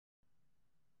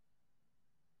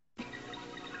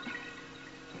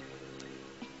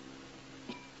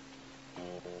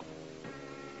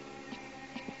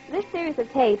series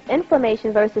of tapes,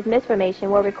 Inflammation versus Misformation,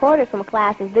 were recorded from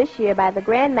classes this year by the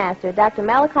Grand Master, Dr.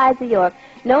 Malachi York,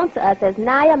 known to us as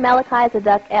Naya Malachi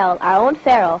Zaduk El, our own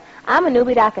Pharaoh,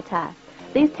 Amanubi Dakata.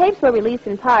 These tapes were released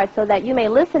in part so that you may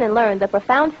listen and learn the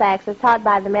profound facts as taught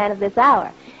by the man of this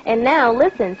hour. And now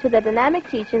listen to the dynamic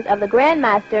teachings of the Grand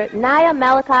Master, Naya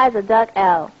Malachi Zaduk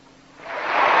El.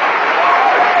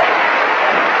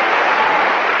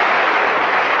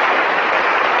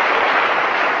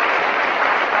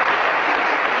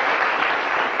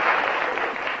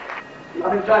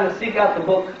 I've been trying to seek out the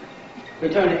book,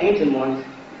 Return to Ancient Ones,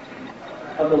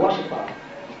 of the Washitaw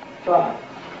tribe.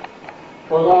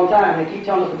 For a long time, they keep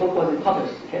telling us the book wasn't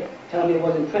published. They kept telling me it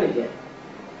wasn't printed yet.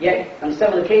 Yet, on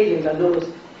several occasions, I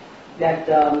noticed that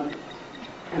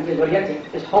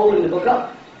is holding the book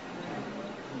up.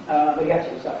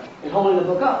 Is holding the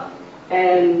book up.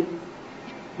 And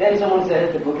then someone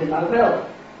said the book is not available.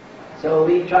 So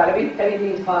we tried every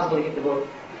means possible to get the book,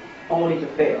 only to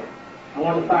fail. I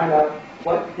wanted to find out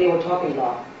what they were talking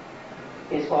about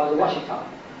as far as the Washitaw.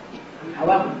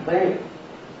 However, but anyway,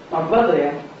 my brother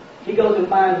there, he goes and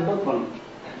finds the book for me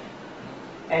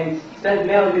and sends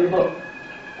mail me the book.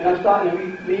 And I'm starting to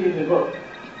read the book.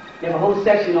 There's a whole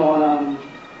section on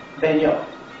Ben-Yo.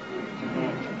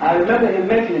 I remember him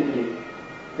mentioning to me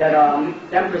that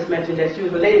the Empress mentioned that she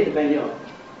was related to Ben-Yo.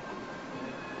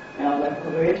 And I was like, oh,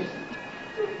 very interesting.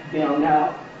 You know,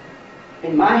 now,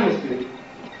 in my history,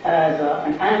 as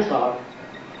an Ansar,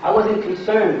 I wasn't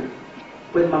concerned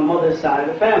with my mother's side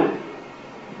of the family.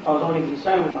 I was only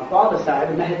concerned with my father's side,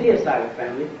 the Mahdiya side of the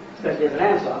family, especially as an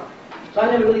Ansar. So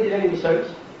I never really did any research.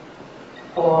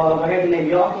 Or if I heard the name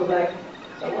York, I was like,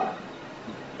 so what?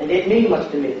 It didn't mean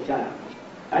much to me at the time.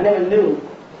 I never knew,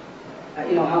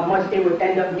 how much it would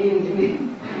end up meaning to me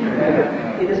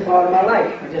in this part of my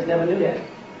life. I just never knew that.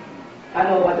 I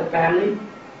know about the family.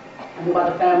 I knew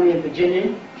about the family in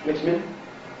Virginia, Richmond.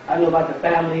 I knew about the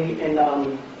family in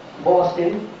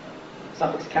Boston,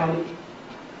 Suffolk County.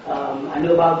 I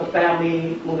knew about the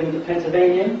family moving to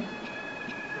Pennsylvania.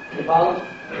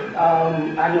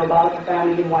 I knew about the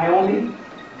family in Wyoming.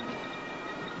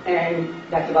 And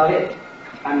that's about it.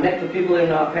 I met the people in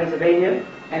Pennsylvania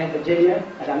and in Virginia,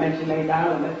 as I mentioned many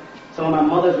times. I met some of my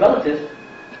mother's relatives,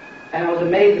 and I was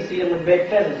amazed to see them with red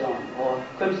feathers on, or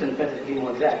crimson feathers to be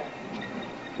more exact,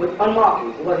 with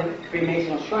unmarkings. It wasn't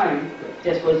Freemason or Shrine, it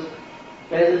just was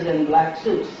feathers and black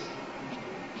suits.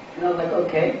 And I was like,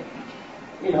 okay,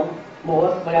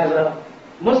 Moors, but as a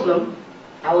Muslim,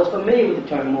 I was familiar with the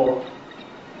term Moor,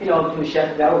 through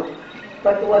Sheikh Dawood.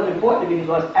 But it wasn't important to me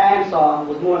because Ansar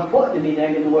was more important to me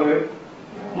than the word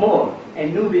Moor.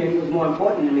 And Nubian was more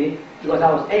important to me because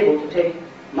I was able to take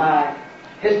my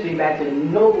history back to the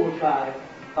noble tribe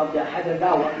of the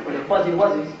Hadadawa, or the Fuzzy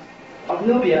Wuzzies of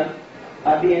Nubia,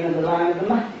 by being in the line of the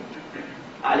Mahdi.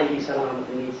 Alayhi salam, if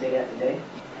we need to say that today.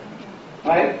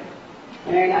 Right?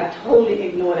 And I totally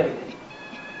ignored everything.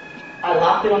 I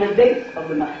locked in on the dates of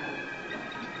the Mahdi.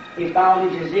 He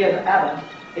founded Jazeera Abba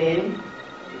in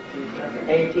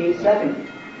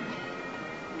 1870.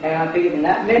 And I figured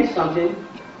that meant something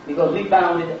because we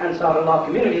founded the Ansarullah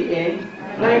community in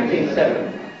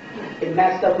 1970. It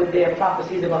matched up with their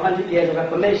prophecies of 100 years of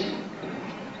Reformation.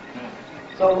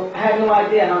 So I had no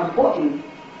idea how important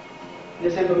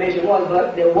this information was,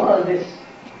 but there was this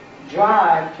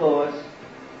drive towards,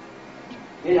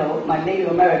 my Native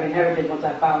American heritage. Once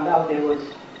I found out there was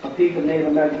a peak of Native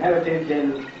American heritage,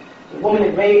 and the woman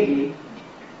that raised me,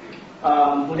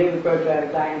 who they referred to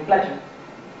as Diane Fletcher,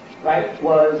 right,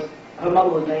 her mother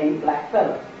was named Black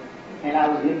Feather, and I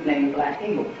was nicknamed Black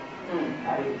Eagle.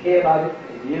 I didn't care about it,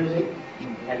 the music, it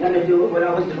had nothing to do with what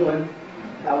I was doing.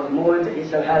 I was more into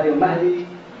Isa Hadi or Mahdi,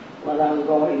 whether I was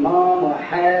going Imam or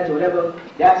Hajj or whatever.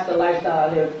 That's the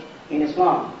lifestyle I lived in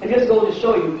Islam. And this goes to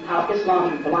show you how Islam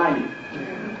can blind you.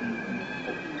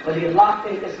 Because you're locked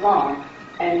in Islam,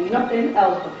 and nothing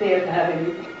else appears to have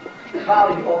any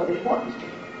value or importance to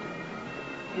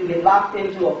you. You get locked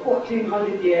into a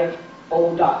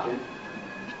 1400-year-old doctrine,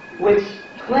 which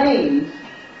claims,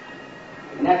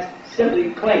 and that's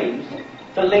simply claims,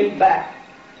 to link back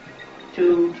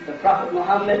to the Prophet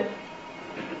Muhammad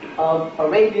of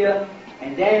Arabia,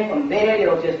 and then from there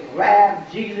they'll just grab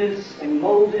Jesus and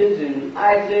Moses and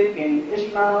Isaac and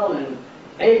Ishmael and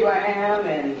Abraham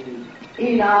and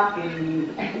Enoch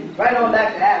and right on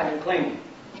back to Adam and claim them.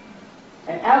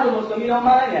 And as a Muslim, you don't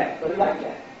mind that, but you like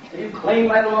that. So you claim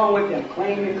right along with them,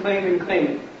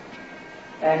 claiming.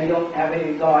 And you don't have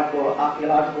any regard for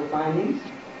archaeological findings.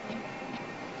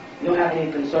 You don't have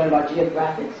any concern about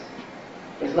geographics.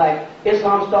 It's like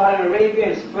Islam started in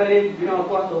Arabia and spread,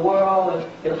 across the world.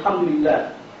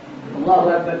 Alhamdulillah.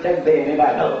 Allah Akbar, Takbir,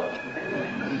 everybody know.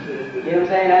 You know what I'm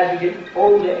saying? As you get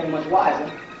older and much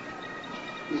wiser,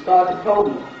 you start to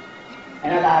probe more.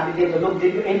 And as I begin to look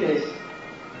deeper into this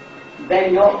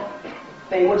Ben York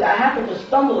thing, which I happened to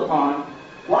stumble upon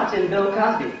watching Bill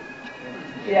Cosby.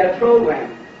 He had a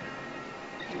program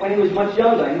when he was much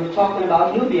younger, and he was talking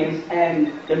about Nubians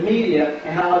and the media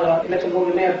and how the electrical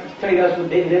man portrayed us with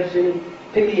big lips and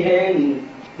picky hair and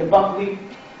the buckwheat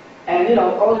and, you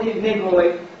know, all of these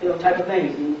Negroid, you know, type of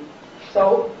things. And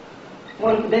so,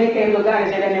 then he came to a guy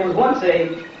and said, and there was once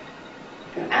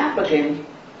an African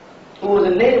who was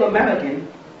a Native American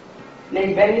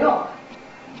named Ben York.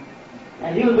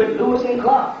 And he was with Lewis and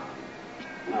Clark.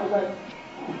 And I was like,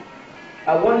 oh.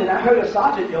 I wondered, I heard of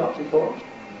Sergeant York before.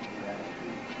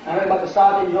 I heard about the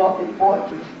Sergeant York in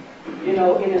fought, you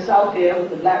know, in the South here with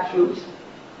the black troops.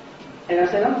 And I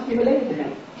said, I must be related to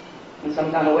him in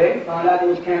some kind of way. Found out he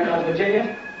was camped out of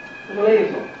Virginia. I'm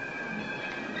related to him.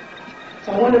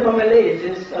 So I wonder if I'm related to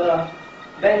this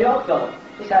Ben York fellow.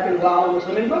 This happened while I was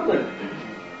in Brooklyn.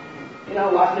 You know,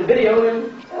 watching the video,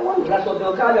 and I wonder, that's what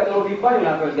Bill Cosby, I thought it would be funny when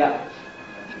I first got it.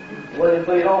 It wasn't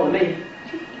funny at all to me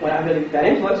when I really got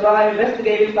into it. So I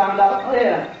investigated, found out, oh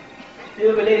yeah,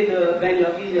 you're related to Ben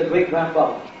York, he's a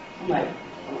great-grandfather. I'm like,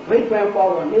 a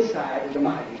great-grandfather on this side is a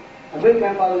Mahdi. A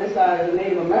great-grandfather on this side is a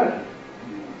Native American.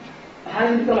 How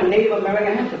did he become a Native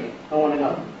American African? I want to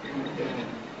know.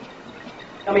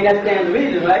 I mean, that stands to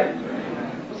reason, right?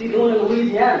 What's he doing in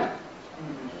Louisiana?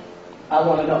 I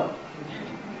want to know.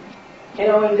 You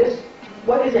know, and this,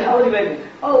 what is it? How is he making?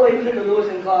 Oh, well, he was in the Lewis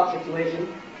and Clark situation.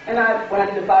 And when I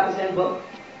did the 5% book,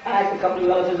 I asked a couple of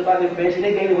relatives about the information.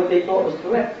 They gave me what they thought was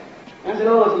correct. And I said,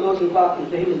 oh, it's a Lewis and Clark.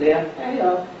 He was there. And, you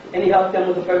know, and he helped them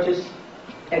with the purchase,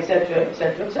 etc.,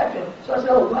 etc., etc. So I said,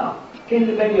 oh, wow. Came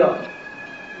to Ben York.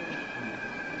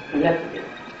 Investigated.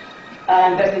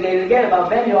 I investigated again about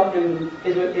Ben York and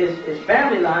his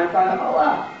family line. Found out, oh,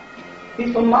 wow.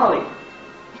 He's from Mali.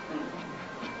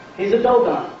 He's a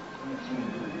Dogon.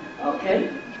 Okay.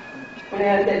 When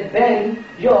I said Ben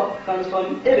York comes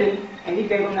from Ibn, and he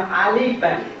came from the Ali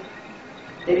family.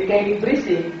 They became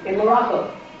Idrisi in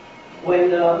Morocco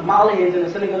when the Malians and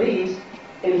the Senegalese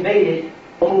invaded,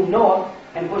 moved north,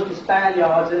 and pushed the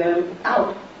Spaniards and them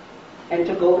out and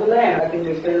took over the land. I think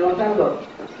they explained it a long time ago.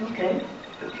 Okay.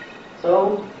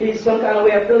 So he's some kind of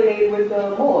way affiliated with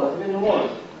the Moors, the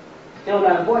Moors. Still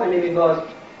not important to me because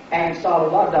Ansar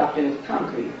Allah doctrine is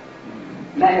concrete.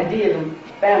 Mahdiism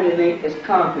family link is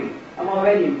concrete. I'm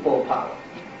already in full power.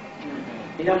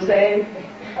 You know what I'm saying?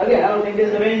 Again, I don't think this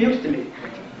is of any use to me.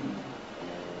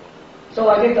 So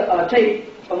I get a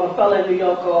tape from a fellow in New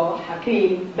York called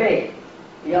Hakeem Bey,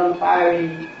 a young,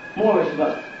 fiery Moorish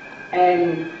brother.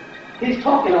 And he's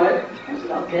talking on it. I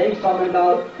said, okay, he's talking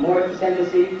about Moorish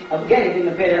ascendancy. Again, it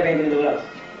didn't appear to have anything to do with us.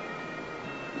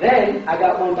 Then I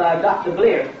got one by Dr.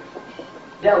 Blair,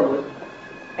 Delwood,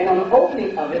 and on the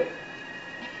opening of it,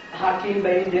 Hakeem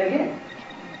Bey is there again.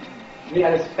 He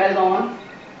had his fez on,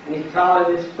 and he's proud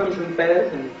of his crimson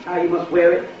fez, and how he must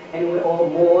wear it, and we're all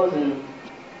Moors, and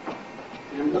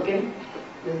I'm looking,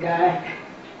 this guy,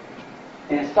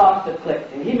 and it starts to click,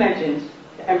 and he mentions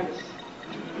the Empress,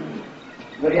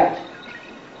 Mariachi.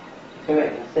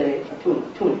 Correct, I say, a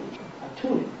tunic.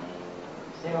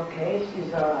 I say, okay,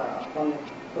 she's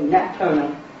from Nat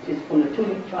Turner, she's from the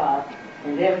Tunic tribe,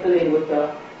 and they're affiliated with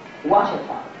the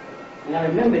Washitaw. And I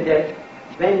remember that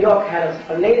Ben York had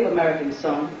a Native American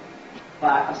son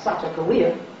by a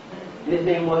Sachakalia, and his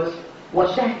name was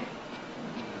Washak.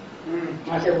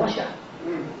 I said, Washa.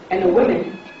 And the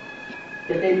women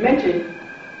that they mentioned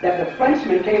that the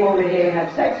Frenchmen came over here and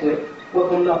had sex with were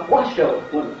from the Washoe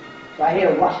women. So I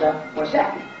hear Washa,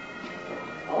 Washaki.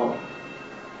 Oh.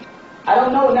 I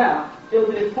don't know now, still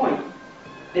to this point,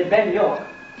 that Ben York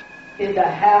is the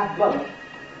half-brother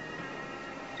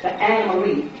to Anne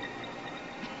Marie,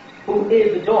 who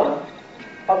is the daughter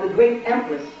of the great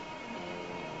empress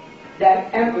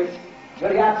that Empress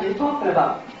Mariachi is talking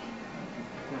about.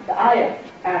 The Ayah,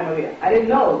 Anna Maria. I didn't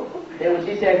know that when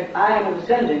she said, I am a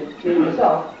descendant, meaning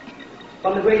herself,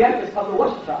 from the great empress of the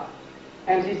Washitaw.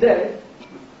 And she said,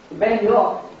 Ben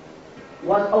York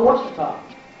was a Washitaw,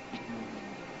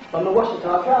 from the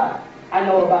Washitaw tribe. I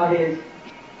know about his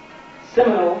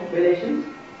Seminole relations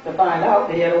to find out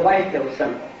that he had a wife that was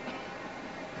Seminole.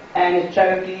 And his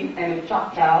Cherokee and his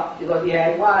Choctaw, because he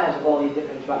had wives of all these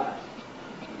different tribes.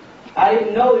 I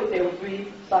didn't know that there were 3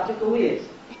 Sachakawias.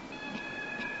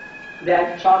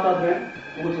 That Charles,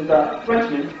 which was a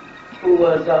Frenchman, who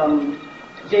was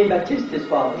Jean-Baptiste's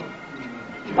father,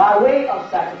 by way of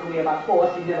Sachakawea, by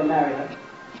force, he never married her,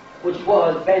 which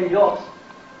was Ben York's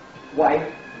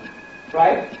wife,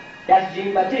 right? That's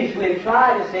Jean-Baptiste, who they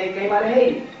tried to say came out of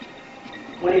Haiti.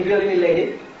 when he's really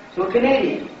related to a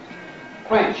Canadian.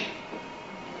 French,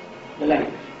 the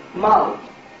language. Mali,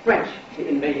 French, the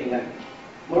invading language.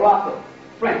 Morocco,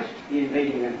 French, the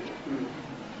invading language.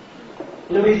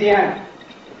 Louisiana,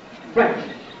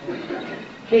 French.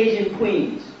 Cajun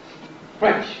Queens,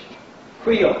 French.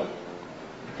 Creole,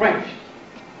 French.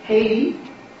 Haiti,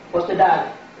 what's the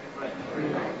dialect?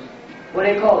 What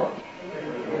do they call it?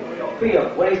 Creole.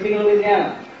 What do they speak in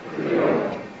Louisiana?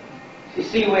 Creole. You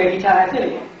see where he ties in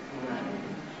again.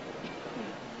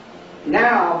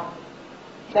 Now,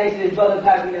 thanks to this brother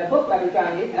passing me that book like we're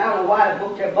trying to get, and I don't know why the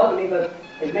book kept bugging me, because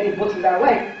as many books as I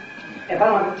write, if I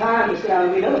don't have the time to sit down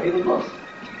and read other people's books,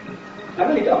 I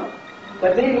really don't.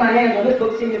 But getting my hands on this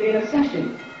book seemed to be an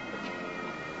obsession.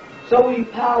 So we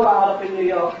powwowed up in New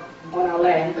York on our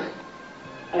land,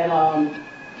 and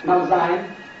Mount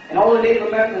Zion, and all the Native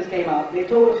Americans came out, and they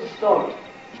told us a story.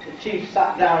 The chief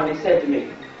sat down and they said to me,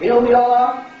 you know who we all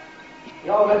are? We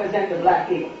all represent the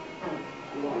black eagle.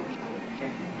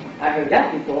 I heard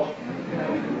that before.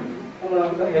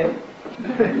 Well, go ahead.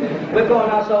 We're calling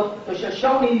ourselves the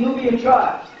Shoshone Nubian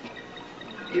tribes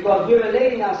because we're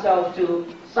relating ourselves to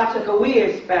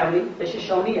Saksakawia's family, the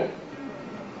Shoshone,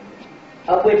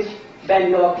 of which Ben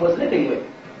York was living with.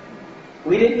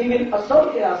 We didn't even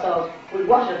associate ourselves with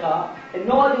Washitaw, and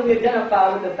nor did we identify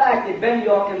with the fact that Ben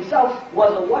York himself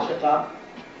was a Washitaw,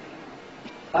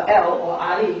 El or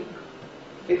Ali,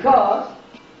 because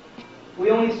we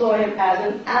only saw him as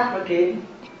an African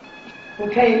who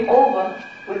came over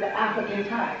with the African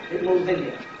tide that moves in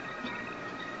here.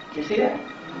 You see that?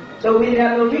 So we didn't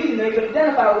have no reason they could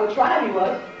identify what tribe he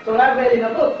was. So when I read in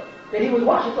a book that he was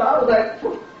Washitaw, I was like,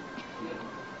 phew.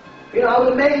 You know, I was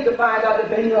amazed to find out that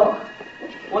Ben York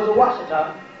was a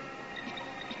Washitaw,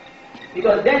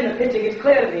 because then the picture gets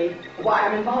clear to me why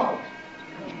I'm involved.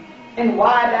 And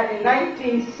why back in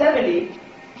 1970,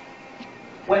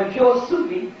 when pure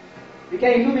Sufi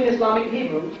became Nubian Islamic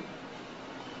Hebrews,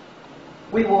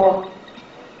 we wore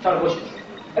tarbushes.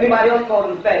 Everybody else called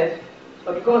them fez,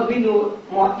 but because we knew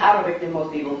more Arabic than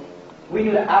most people, we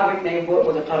knew the Arabic name for it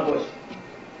was a tarbush.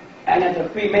 And then the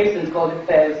Freemasons called it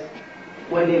fez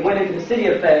when they went into the city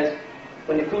of Fez,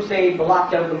 when the Crusade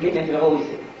blocked them from getting into the Holy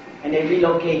City, and they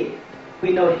relocated.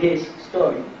 We know his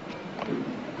story.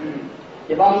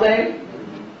 You know what I'm saying?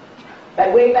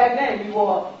 That way back then, we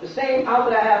wore the same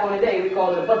outfit I have on today. We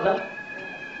call it a butler.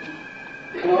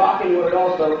 A Moroccan word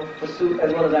also for suit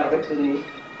as well as Arabic, Sudanese.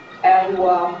 And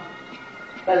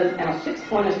feathers and a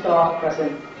 6-pointed star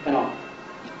crescent and all.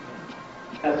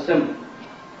 As a symbol.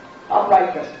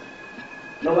 Upright crescent.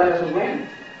 Nobody else was wearing it.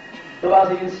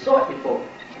 Nobody else even saw it before.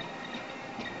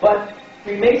 But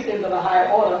Freemasons of a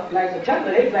higher order, Knights of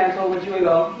Templar, they glance over at you and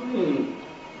go,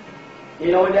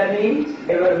 you know what that means?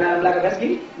 They heard of Madame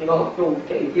Blavatsky? You go,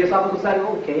 okay. Theosophical Society,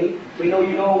 okay. We know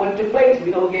you know what took place.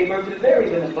 We know who gave birth to the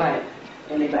fairies on this planet.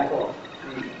 And they back off.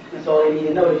 That's all they need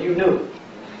to know, that you knew.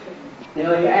 You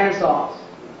know, your ancestors.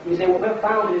 You say, well, we're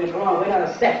founded in the Quran. We're not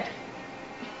a sect.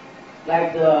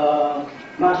 Like the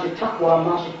Masjid Taqwa,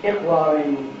 Masjid Ikhwa,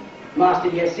 and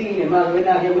Masjid Yasin, and Masjid, we're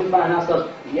not here. We find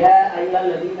ourselves, Ya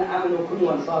ayyuhalladhina amanu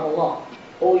kunu ansar Allah.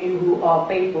 O you who are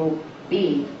faithful,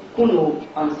 be kunu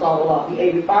ansar Allah.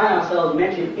 We find ourselves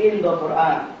mentioned in the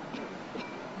Quran.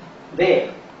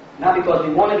 There. Not because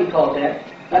we want to be called that.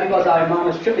 Not because our Imam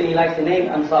is tripping, he likes the name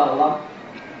Ansar Allah.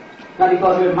 Not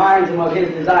because it reminds him of his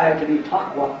desire to be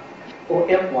taqwa, or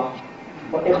ikhwa,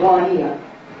 or ikhwaniyah.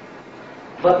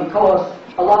 But because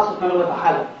Allah subhanahu wa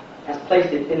ta'ala has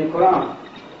placed it in the Quran.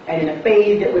 And in the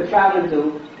phase that we're traveling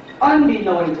to,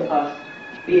 unbeknown to us,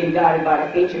 being guided by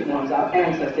the ancient ones, our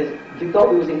ancestors, we thought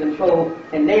we was in control,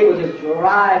 and they were just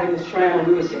driving this tram, and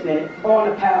we were sitting there on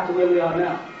the path to where we are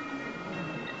now.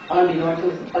 Unbeknown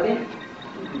to us again.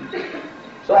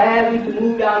 So as we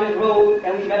moved down this road,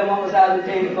 and we met among the sides of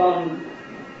the table from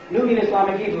Nubian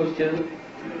Islamic Hebrews to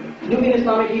Nubian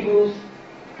Islamic Hebrews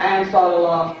and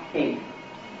Salah King.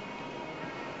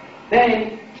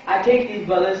 Then I take these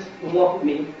brothers who walk with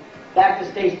me back to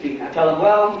State Street. I tell them,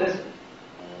 well, listen,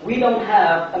 we don't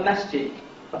have a masjid,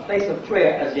 a place of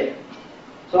prayer as yet.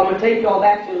 So I'm going to take y'all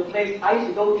back to the place I used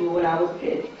to go to when I was a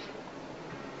kid.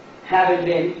 Having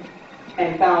been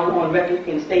and found on record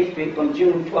in State Street from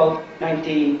June 12,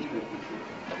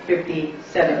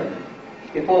 1957.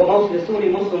 Before most of the Sunni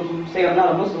Muslims who say I'm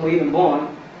not a Muslim were even born,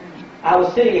 I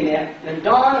was sitting in there, and it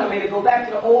dawned on me to go back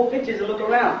to the old pictures and look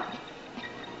around.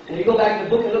 And you go back to the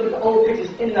book and look at the old pictures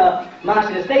in the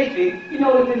Masjid of State Street, you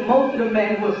notice that most of the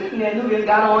men who were sitting there, Nubians,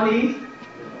 got on these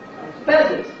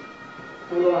feathers.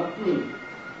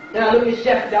 Then I look at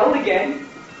Sheikh Dawood again,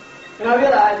 and I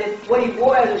realized that what he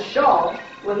wore as a shawl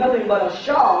was nothing but a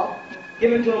shawl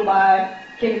given to him by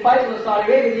King Faisal of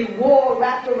Saudi Arabia, he wore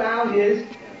wrapped around his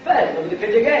fez. Look at the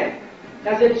picture again.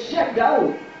 I said, Sheikh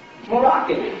Dawood,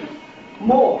 Moroccan,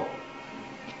 Moor,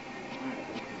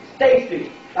 State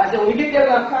Street. I said, when we get there, we're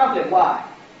going to conflict. Why?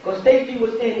 Because State Street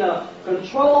was in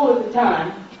control at the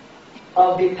time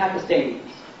of the Pakistanis.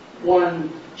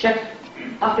 One Sheikh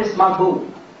Hafiz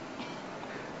Mahbub,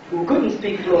 who couldn't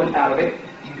speak fluent Arabic,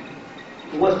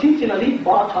 was teaching elite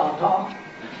Bar-Tata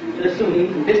to the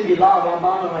Sunnis, Bismillah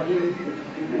Rahman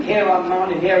Rahim, Hair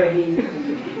Rahman and Hair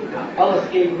Rahim, other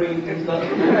skin creams and stuff.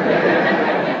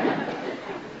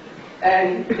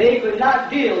 And they could not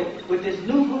deal with this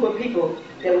new group of people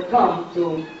that would come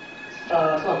to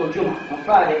Salatul Jummah on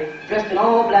Friday, dressed in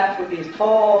all black with these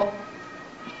tall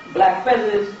black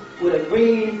feathers with a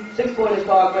green 6-pointed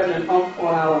star present on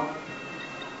our,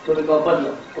 what we call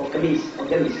butler, or camise, or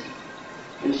demis.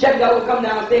 And Sheikh Dawood would come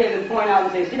downstairs and point out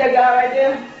and say, see that guy right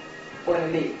there? Point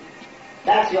at me.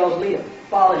 That's y'all's leader.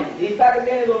 Follow him. These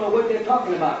Pakistanis don't know what they're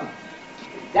talking about.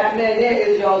 That man there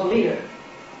is y'all's leader.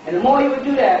 And the more he would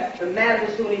do that, the madder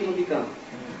the Sunnis would become.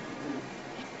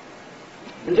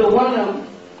 Until one of them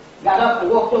got up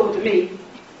and walked over to me,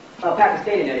 a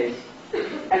Pakistani that is,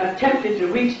 and attempted to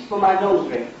reach for my nose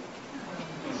ring,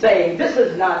 saying, this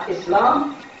is not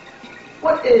Islam.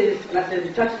 What is? And I said,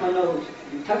 you touch my nose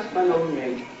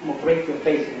ring, I'm going to break your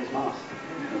face in this mosque.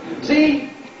 See?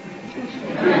 He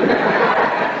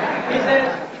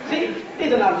says, see,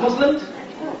 these are not Muslims.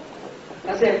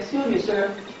 I said, excuse me,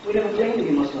 sir, we never claim to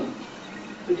be Muslim.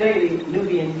 We claim to be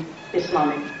Nubian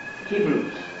Islamic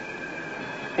Hebrews.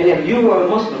 And if you were a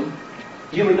Muslim,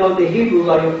 you would know the Hebrews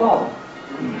are your father.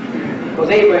 Because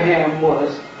Abraham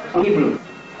was a Hebrew.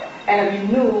 And if you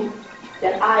knew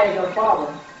that I, as your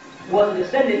father, was a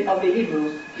descendant of the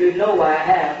Hebrews, you'd know why I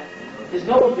have this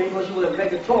nose ring, because you would have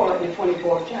read the Torah in the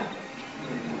 24th chapter.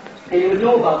 And you would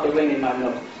know about the ring in my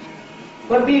nose.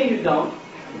 But being you don't,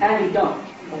 and you don't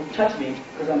touch me,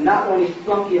 because I'm not one of these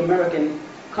flunky American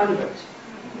converts.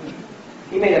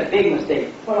 He made a big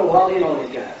mistake. What a Wally and all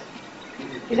these guys.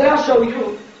 He said, I'll show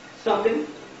you something.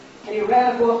 And he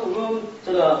ran across the room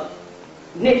to the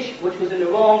niche, which was in the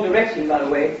wrong direction, by the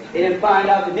way. They didn't find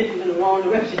out the niche was in the wrong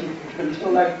direction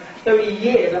until like 30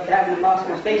 years after having the mosque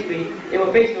on State Street. They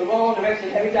were facing the wrong direction.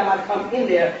 Every time I'd come in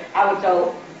there, I would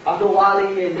tell Abdul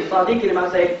Wali and Sadiq and them,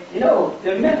 I'd say, you know,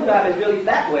 the mihrab is really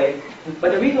that way.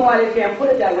 But the reason why they can't put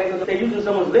it that way is because they're using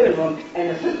someone's living room, and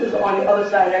the sisters are on the other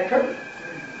side of that curtain.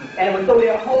 And it would throw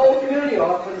their whole community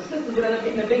off, because the sisters would end up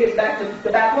getting the biggest the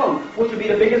back room, which would be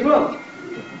the biggest room.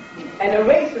 And the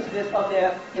racistness of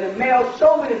their, and the male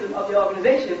chauvinism of the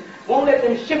organization won't let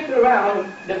them shift it around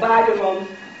and divide the rooms,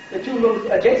 the two rooms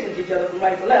adjacent to each other from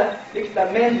right to left, because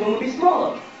the men's room will be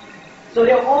smaller. So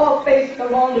they'll all face the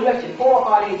wrong direction, or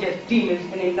are they just demons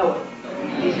and they know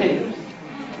it? These Hindus.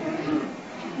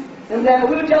 And then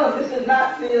we would tell them this is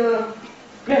not the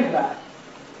Grandfather.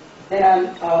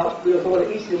 And we would go to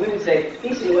the East and we would say,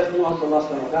 East and West belongs to Allah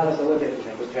subhanahu wa ta'ala, so what difference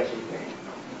that was dressing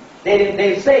there.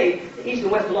 They say the East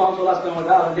and West belongs to Allah subhanahu wa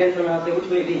ta'ala, and then turn around and say, which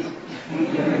way is East?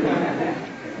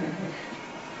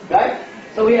 Right?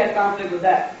 So we had conflict with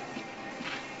that.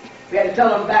 We had to tell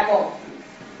them back off.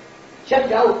 Sheikh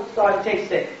Dawood started to take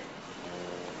sick.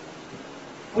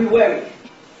 We worried.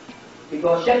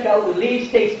 Because Sheikh Dawood would leave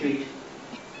State Street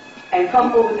and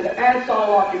come over to the Ansar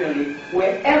Allah community,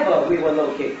 wherever we were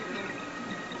located,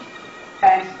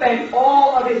 and spend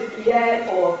all of his Iyad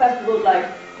or festivals like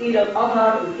Eid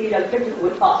al-Adha and Eid al-Fitr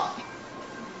with us.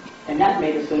 And that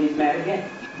made the Sunnis mad again.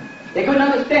 They couldn't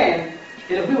understand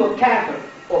that if we were Kafir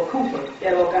or Kufr, they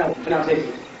had all kinds of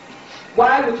pronunciations.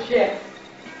 Why would Sheikh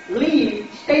leave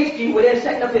State Street where they're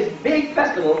setting up this big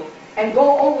festival and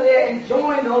go over there and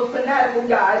join those fanatical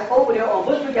guys over there on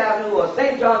Bushwick Avenue or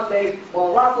St. John's Place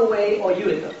or Rockaway or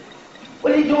Utica?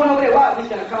 What is he doing over there? Why? We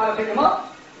sent a car to pick him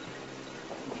up.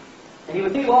 And he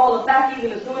would leave all the Thakis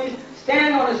and the Sunnis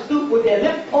standing on the stoop with their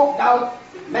lips poked out,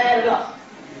 mad at us.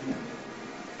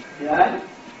 You know right?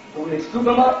 So we would scoop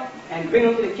him up and bring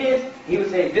him to the kids. He would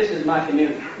say, this is my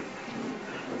community.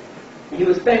 And he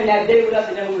would spend that day with us,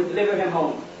 and then we would deliver him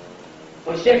home.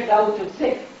 When Sheikh Dawood took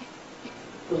sick,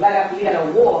 it was right after we had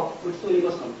a war with Sunni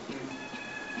Muslims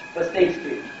for State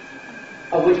Street,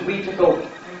 of which we took over.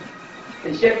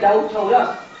 And Sheikh Dawood told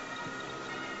us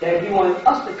that he wanted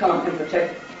us to come and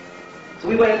protect it. So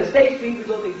we went into State Street, we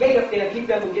built the gate up there to keep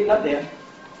them from getting up there.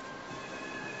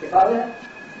 You follow that?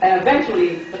 And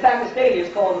eventually, the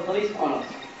Pakistanis called the police on us.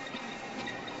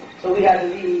 So we had to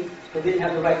leave, because we didn't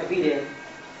have the right to be there.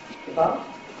 You follow?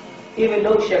 Even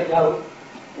though Sheikh Dawood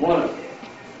wanted us there.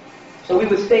 So we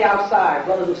would stay outside,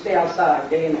 brothers would stay outside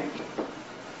day and night.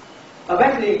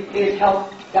 Eventually, his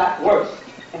health got worse.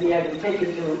 and he had been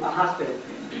taken to a hospital.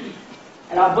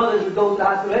 And our brothers would go to the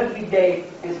hospital every day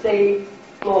and stay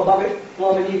floor above it,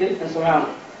 floor beneath it, and surround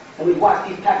it. And we'd watch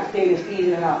these Pakistanis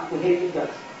squeezing it out with hated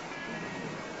guts.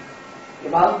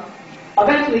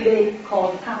 Eventually they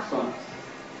called cops on us,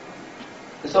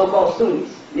 the so-called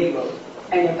Sunnis, Negroes,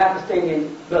 and the Pakistani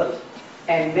brothers,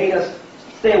 and made us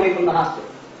stay away from the hospital.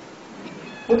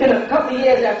 Within a couple of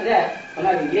years after that, well,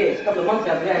 not even years, a couple of months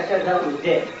after that, Sheriff Helen was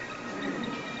dead.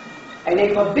 And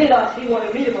they forbid us, he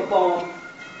wanted me to perform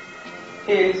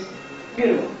his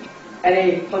funeral. And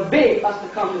they forbid us to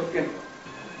come to the funeral.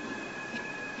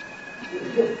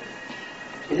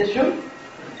 Is this true?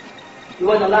 We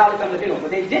wasn't allowed to come to the funeral.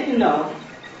 But they didn't know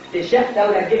that Sheriff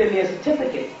Helen had given me a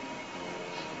certificate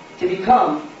to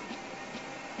become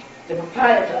the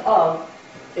proprietor of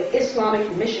the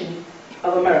Islamic Mission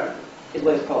of America, is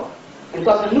what it's called. And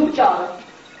because a new charter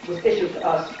was issued to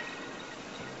us,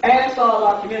 and saw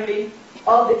our community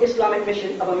of the Islamic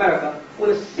Mission of America with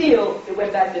a seal that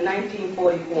went back to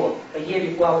 1944, a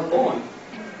year before I was born,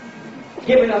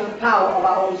 giving us the power of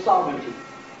our own sovereignty,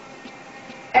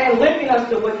 and linking us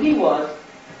to what he was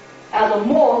as a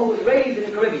Moor who was raised in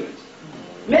the Caribbean,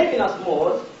 making us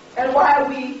Moors, and why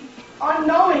we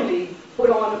unknowingly put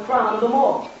on the crown of the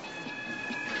Moor.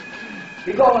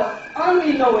 Because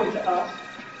unbeknown to us,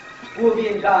 we were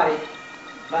being guided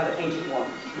by the ancient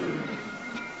ones.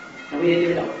 And we didn't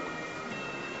even know it.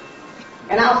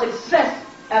 And our success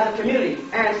as a community,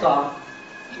 Ansar,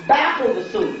 baffled the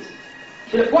Sunnis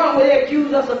to the point where they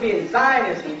accused us of being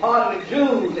Zionists and part of the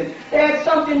Jews, and they had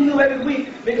something new every week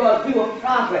because we were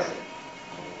progressing.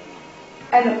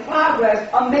 And the progress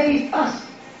amazed us,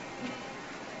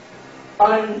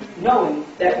 unknowing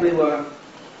that we were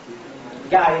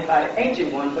guided by the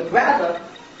ancient one, but rather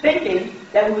thinking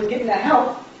that we was getting the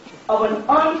help of an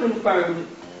unconfirmed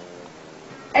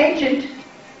ancient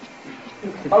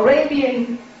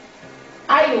Arabian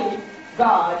idol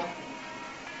god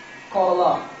called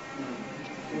Allah.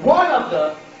 One of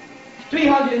the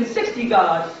 360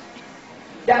 gods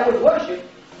that was worshipped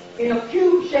in a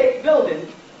cube-shaped building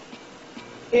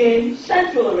in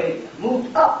Central Arabia,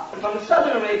 moved up from the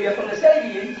Southern Arabia, from the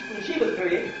Sabians, from Sheba's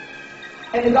period,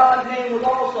 and the god's name was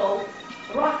also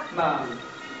Rahman.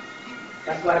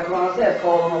 That's why the Quran says,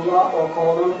 call on Allah or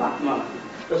call on Rahman.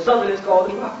 The Southerners called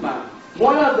him Rahman.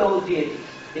 One of those deities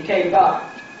became God.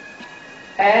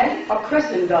 And a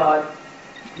crescent god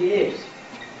he is.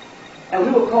 And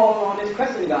we were called on this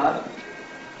crescent god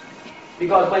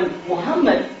because when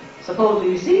Muhammad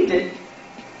supposedly received it,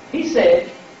 he said,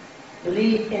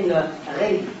 believe in the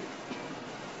ghaib,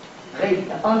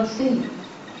 the unseen.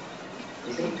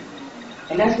 You see?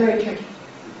 And that's very tricky.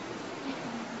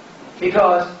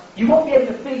 Because you won't be able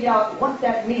to figure out what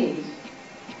that means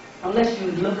unless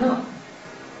you look up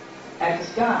at the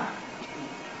sky.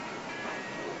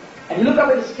 And you look up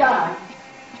at the sky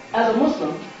as a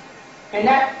Muslim, and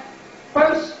that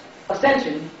first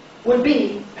ascension would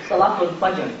be Salatul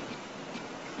Fajr.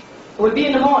 It would be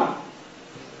in the morning.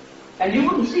 And you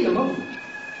wouldn't see the moon.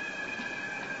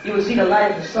 You would see the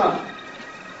light of the sun.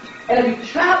 And if you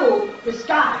travel the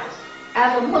skies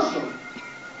as a Muslim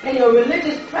in your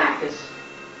religious practice,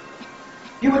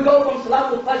 you would go from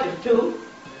Salatul Fajr to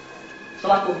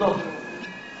Salatul Dhuhr,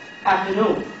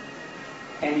 afternoon,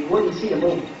 and you wouldn't see the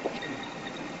moon.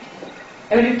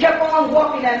 And if you kept on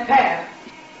walking that path,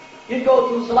 you'd go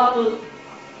through Salatul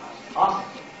Asr,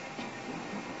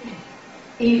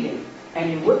 evening,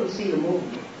 and you wouldn't see the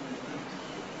moon.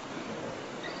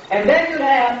 And then you'd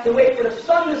have to wait for the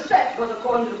sun to set, because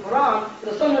according to the Quran,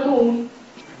 the sun and the moon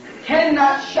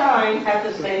cannot shine at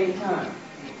the same time.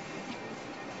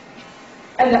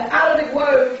 And the Arabic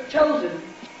word chosen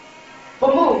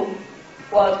for moon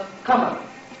was Qamar.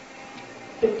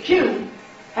 The Q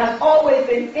has always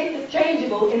been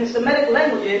interchangeable in the Semitic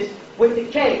languages with the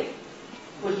K,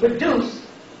 which produced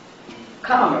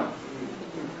Qamar.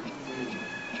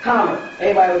 Qamar.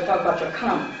 Everybody was talking about your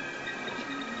Qamar,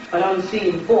 an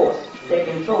unseen force that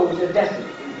controls your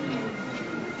destiny.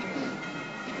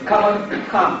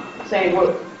 Qamar, same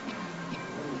word.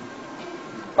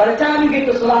 By the time you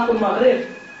get to Salatul Maghrib,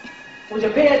 which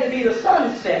appears to be the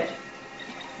sunset,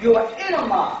 you are in a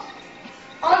mosque,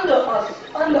 under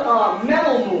a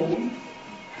mellow moon,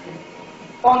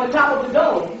 on the top of the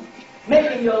dome,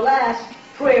 making your last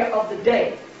prayer of the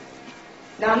day.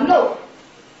 Now note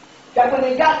that when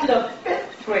they got to the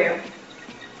fifth prayer,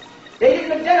 they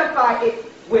didn't identify it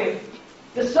with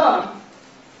the sun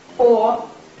or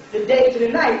the day to the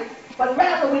night, but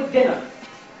rather with dinner.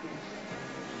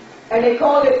 And they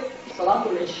called it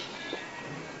Salatul Ish.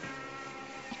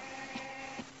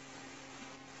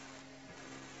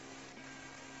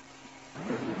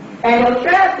 And he'll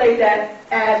translate that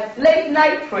as late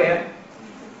night prayer.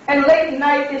 And late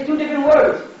night is two different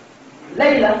words.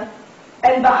 Layla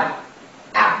and Ba'd.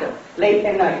 After. Late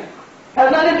and night.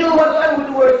 Has nothing to do whatsoever with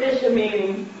the word Isha,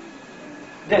 meaning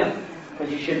dinner.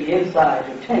 Because you should be inside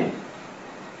your tent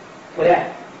for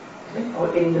that.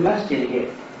 Or in the masjid here.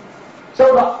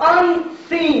 So the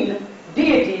unseen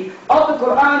deity of the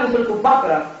Quran in Surah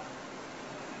Al-Baqarah,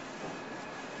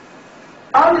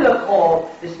 under the call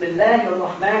Bismillah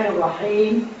ar-Rahman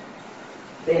ar-Rahim,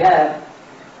 they have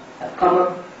a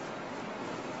qamar.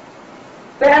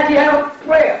 They actually have a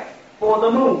prayer for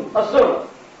the moon, a surah,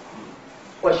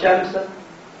 for Shamsa,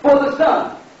 for the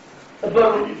sun,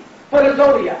 for the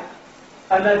zodiac,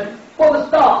 and then for the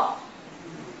stars.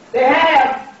 They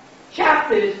have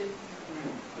chapters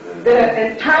that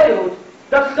are entitled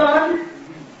The Sun,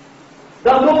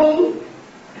 the Moon,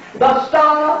 the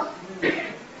Stars,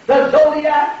 the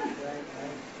Zodiac.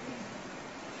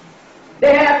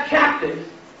 They have chapters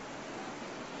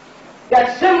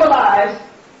that symbolize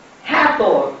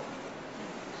Hathor,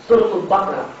 Surah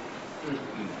Al-Baqarah,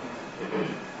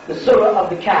 the Surah of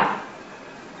the Cow,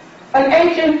 an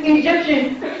ancient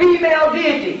Egyptian female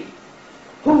deity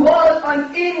who was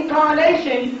an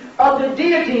incarnation of the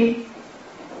deity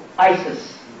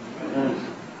Isis.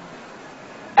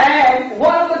 And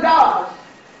one of the gods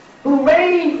who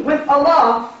reigned with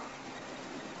Allah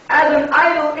as an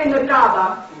idol in the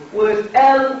Kaaba was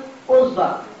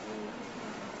El-Uzza,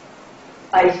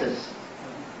 Isis.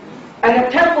 And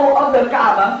the temple of the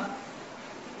Kaaba,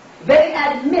 they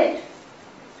admit,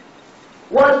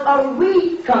 was a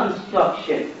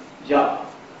reconstruction job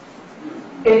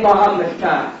in Muhammad's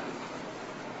time.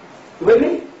 With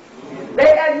me?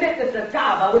 They admit that the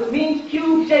Kaaba, which means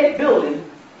cube-shaped building,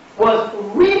 was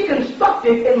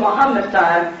reconstructed in Muhammad's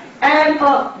time, and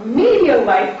a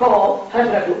meteorite called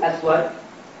Hajratul Aswad,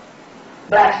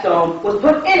 black stone, was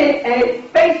put in it, and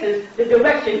it faces the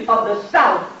direction of the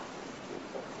south.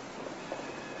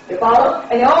 You follow?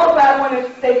 And they also have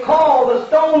one they call the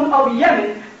stone of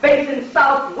Yemen, facing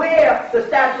south, where the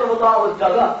statue of Allah was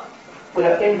dug up, with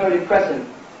an inverted crescent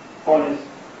on his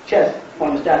chest,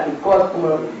 on the statue. Of course,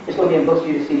 it's going to be in books for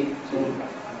you to see soon.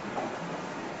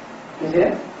 You see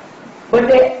that? But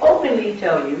they openly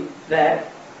tell you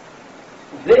that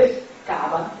this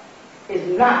Kaaba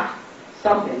is not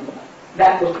something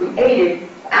that was created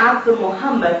after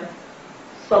Muhammad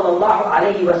sallallahu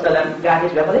alaihi wasallam got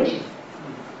his revelation.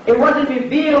 It wasn't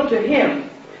revealed to him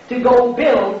to go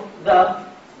build the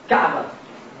Kaaba,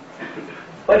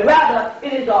 but rather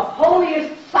it is the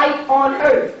holiest site on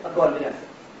earth, according to them.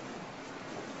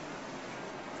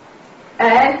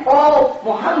 And all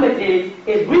Muhammad did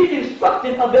is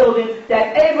reconstructed a building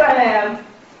that Abraham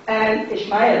and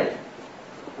Ishmael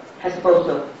are supposed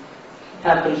to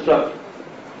have constructed,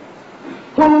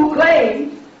 who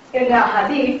claims in their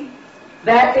hadith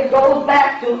that it goes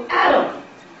back to Adam,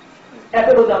 that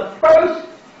it was the first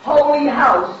holy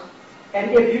house, and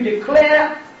if you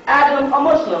declare Adam a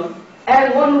Muslim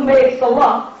and one who made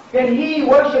salah, then he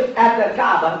worshipped at the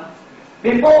Kaaba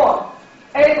before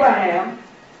Abraham.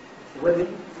 With me?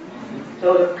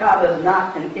 So the Kaaba is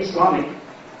not an Islamic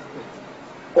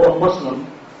or Muslim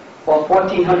or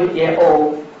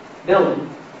 1400-year-old building.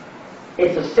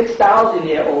 It's a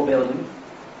 6,000-year-old building,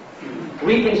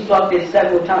 reconstructed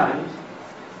several times.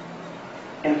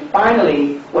 And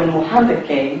finally, when Muhammad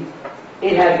came,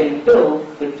 it had been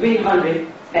filled with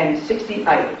 360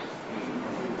 idols.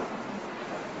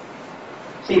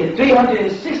 See, the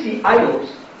 360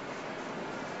 idols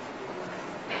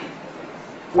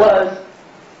was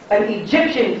an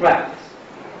Egyptian practice.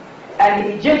 And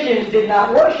the Egyptians did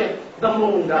not worship the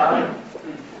moon god.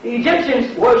 The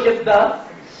Egyptians worshiped the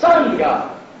sun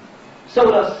god.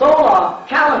 So the solar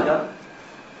calendar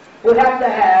would have to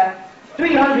have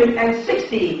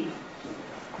 360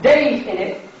 days in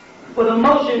it for the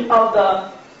motion of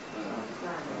the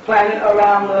planet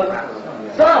around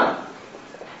the sun.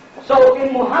 So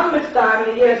in Muhammad's time,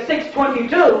 in the year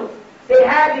 622, they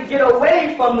had to get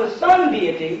away from the sun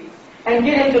deity and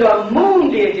get into the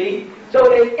moon deity, so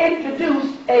they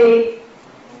introduced a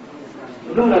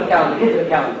lunar calendar, Hijra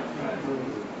calendar.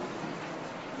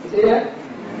 You see that?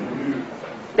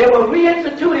 They were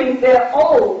reinstituting their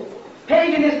old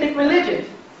paganistic religions,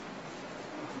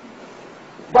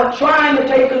 but trying to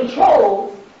take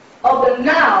control of the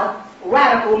now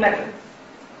radical Mecca.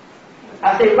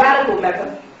 I say radical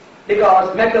Mecca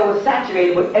because Mecca was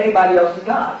saturated with everybody else's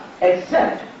gods,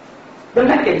 except the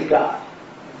Meccan's God.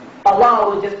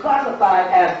 Allah was just classified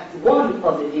as one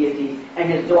of the deities and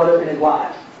his daughters and his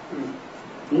wives.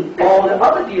 All the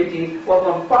other deities were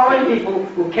from foreign people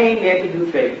who came there to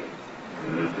do trade.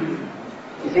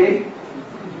 You see?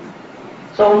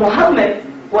 So Muhammad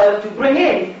was to bring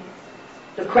in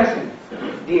the crescent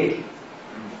deity.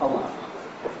 Allah.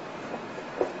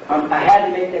 I had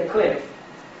to make that clear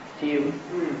to you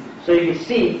so you can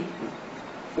see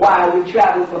why we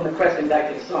travel from the crescent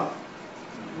back to the sun.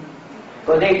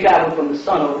 Because they traveled from the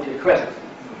sun over to the crescent.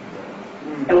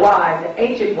 And why the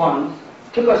ancient ones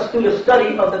took us through the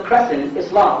study of the crescent,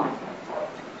 Islam,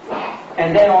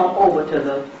 and then on over to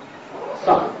the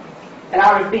sun. And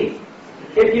I repeat,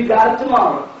 if you got it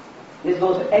tomorrow, this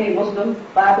goes for any Muslim,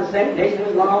 5%, Nation of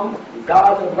Islam,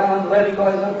 gods of Islam, whatever you call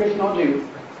it, Christian or Jew.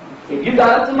 If you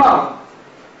got it tomorrow,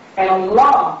 and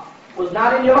Allah was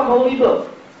not in your holy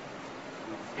book,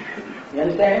 you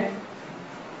understand?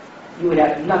 You would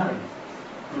have nothing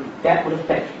that would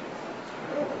affect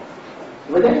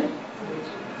you. With it?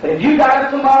 But if you got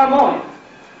up tomorrow morning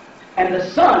and the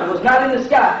sun was not in the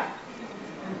sky,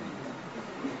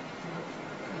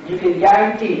 you can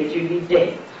guarantee that you'd be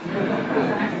dead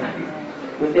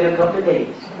within a couple of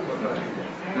days.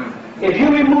 If you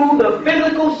remove the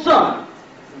physical sun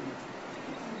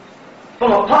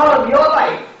from a part of your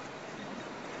life,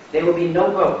 there will be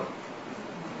no growth,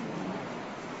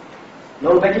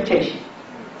 no vegetation.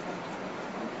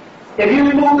 If you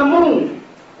remove the moon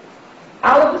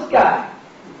out of the sky,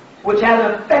 which has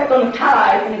an effect on the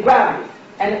tide and the gravity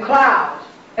and the clouds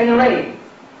and the rain,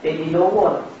 there'd be no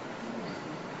water.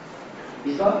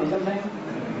 You saw what I'm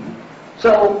saying?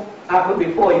 So, I put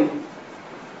before you,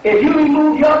 if you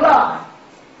remove your God,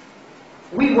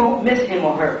 we won't miss him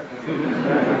or her.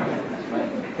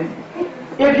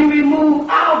 If you remove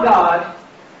our God,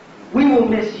 we will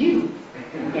miss you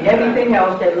and everything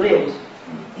else that lives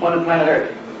on the planet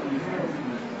Earth.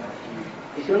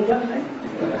 You see what I'm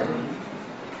saying?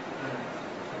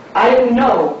 I didn't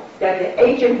know that the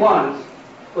ancient ones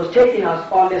was taking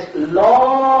us on this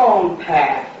long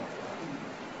path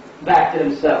back to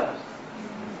themselves.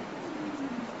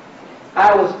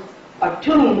 I was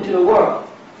attuned to the world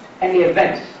and the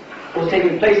events that was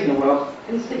taking place in the world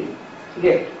and see,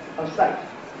 gift of sight.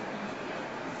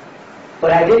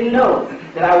 But I didn't know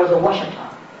that I was a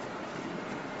Washitaw.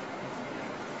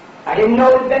 I didn't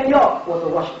know that Ben York was a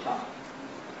Washitaw.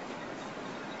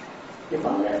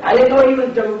 I didn't know he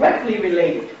was directly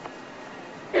related.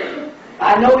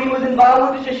 I know he was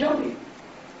involved with the Shoshone.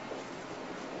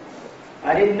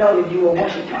 I didn't know that you were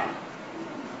Washitaw.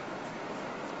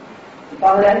 You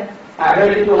follow that? I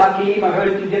heard it through Hakeem, I heard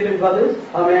it through different brothers,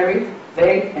 Mary,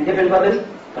 they, and different brothers,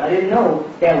 but I didn't know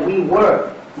that we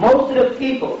were. Most of the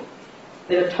people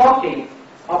that are talking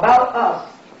about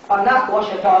us are not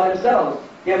Washitaw themselves.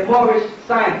 They're Moorish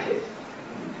scientists.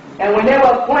 And when they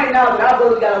were pointing out that our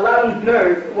brothers got a lot of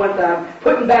nerve one time,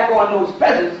 putting back on those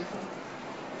feathers,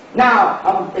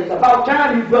 now it's about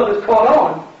time you brothers caught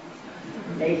on.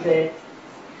 They said,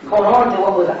 caught on to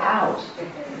what was ours.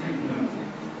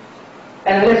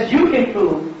 And unless you can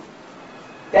prove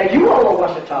that you are a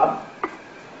Washitaw,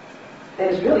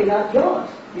 then it's really not yours.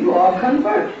 You are a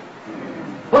convert.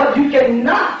 But you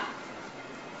cannot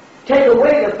take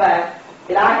away the fact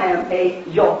that I am a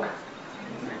York.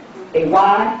 A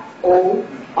Y-O-R-K,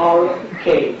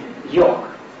 York.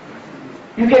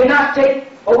 You cannot take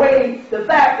away the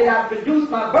fact that I produced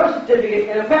my birth certificate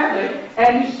in a pamphlet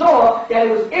and you saw that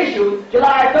it was issued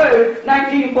July 3rd,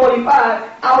 1945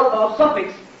 out of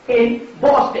Suffolk in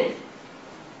Boston.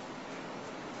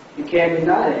 You can't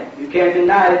deny that. You can't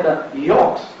deny that the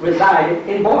Yorks resided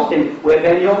in Boston, where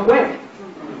Ben York went.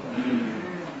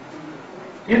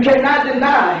 You cannot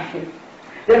deny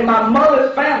that my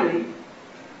mother's family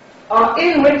are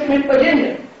in Richmond,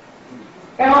 Virginia,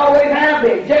 and always have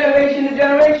been, generation to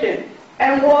generation,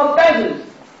 and wore feathers.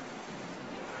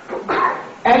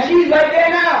 And she's right there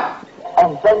now.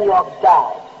 And Ben York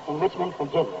died in Richmond,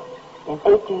 Virginia in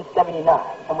 1879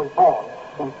 and was born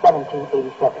in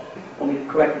 1787. When we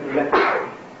corrected the record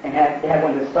and they had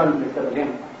one of the sons instead of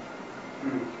him.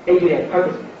 They do that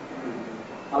purposely.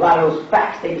 A lot of those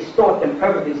facts, they distort them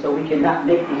purposely so we cannot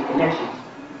make these connections.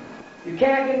 You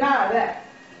can't deny that.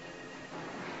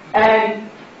 And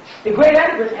the great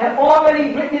Empress had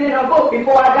already written it in her book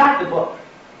before I got the book,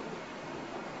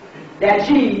 that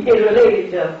she is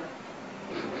related to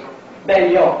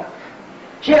Ben York.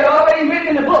 She had already written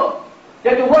in the book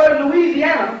that the word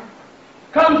Louisiana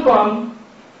comes from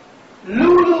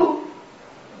Lulu,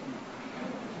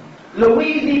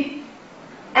 Louisiana,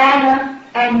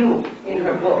 and New in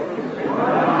her book.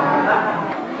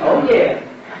 Oh yeah.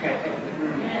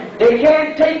 They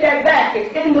can't take that back.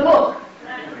 It's in the book.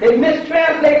 They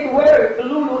mistranslate the word for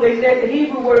Lulu. They said the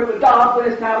Hebrew word for dog, but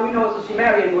it's not, we know it's a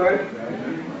Sumerian word.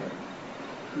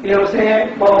 You know what I'm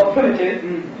saying? More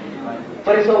primitive.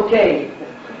 But it's okay.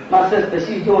 my sister,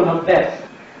 she's doing her best.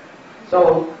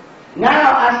 So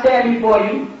now I stand before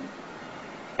you,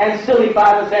 and silly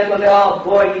Bible says, well, oh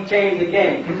boy, he changed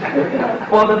again.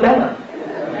 For the better.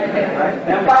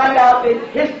 And find out that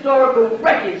historical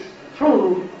records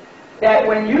prove that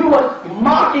when you were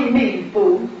mocking me,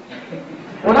 fool,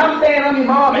 when I'm saying I'm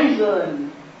Imam Isa,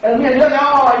 and you're saying,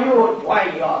 oh, you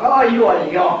Dwight York, oh, you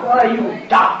a York, oh, you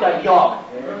Dr. York.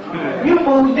 You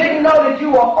fools didn't know that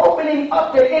you were opening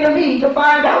up the enemy to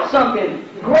find out something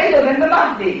greater than the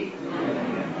Mahdi.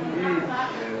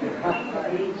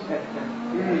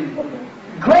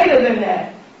 Greater than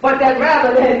that. But that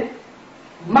rather than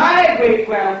my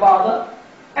great-grandfather,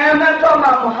 and I'm not talking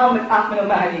about Muhammad Ahmed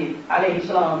al-Mahdi, alayhi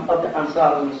salam, of the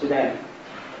Ansar in Sudan.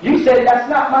 You said that's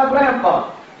not my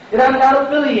grandfather, that I'm not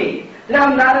affiliated, that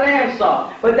I'm not an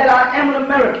Ansar, but that I am an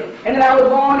American, and that I was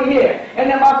born here, and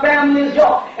that my family is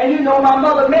York. And you know my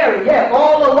mother Mary, yes,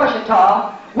 all of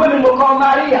Washitaw, women were called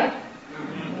Maria,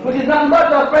 which is nothing but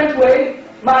the French way,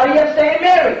 Maria St.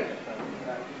 Mary.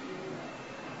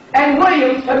 And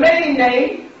Williams, her maiden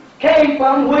name, came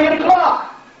from William Clark,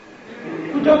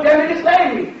 who took them into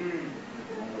slavery.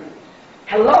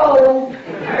 Hello?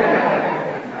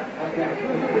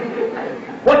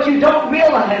 What you don't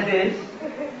realize is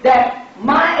that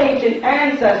my ancient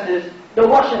ancestors, the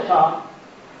Washitaw,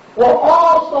 were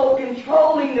also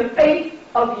controlling the fate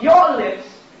of your lips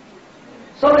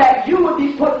so that you would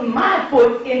be putting my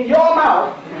foot in your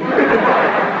mouth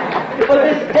for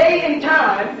this day and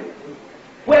time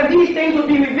where these things will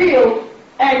be revealed,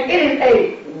 and it is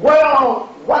a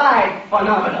worldwide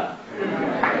phenomenon.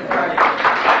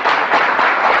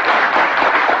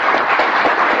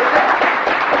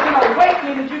 It's an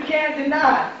awakening that you can't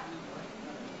deny.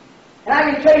 And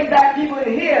I can trace back people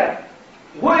in here,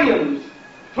 Williams,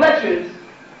 Fletchers,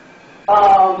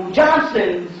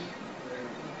 Johnsons,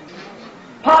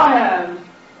 Parhams,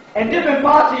 and different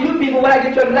parts of you people when I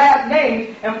get your last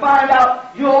names and find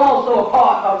out you're also a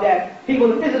part of that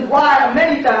people. This is why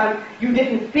many times you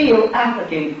didn't feel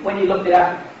African when you looked at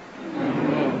Africa.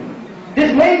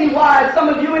 This may be why some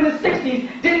of you in the 60s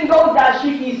didn't go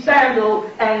dashiki, sandal,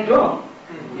 and drum.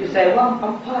 You say, well,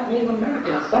 I'm part Native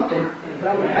American or something.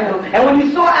 But I know. And when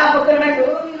you saw Africa, and I said,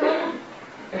 well, you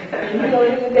know,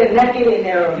 they're naked in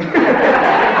there.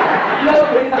 You know,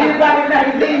 in the Black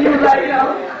magazine, you was like, you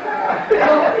know.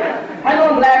 I know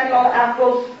I'm laughing all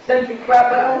Afrocentric crap,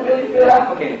 but I don't really feel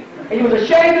African. And you was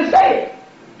ashamed to say it.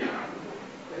 You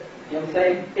know what I'm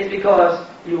saying? It's because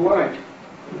you weren't.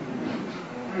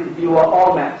 You were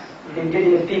Almacs,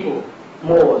 indigenous people,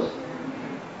 Moors.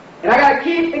 And I got to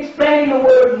keep explaining the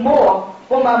word Moor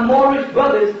for my Moorish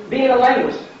brothers being a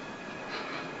linguist.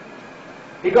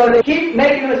 Because they keep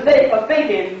making the mistake of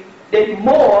thinking that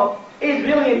Moor is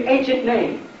really an ancient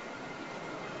name.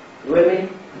 You with me?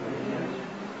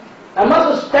 I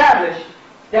must establish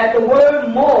that the word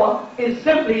Moor is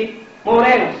simply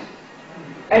Morenos.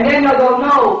 And then they'll go,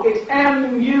 no, it's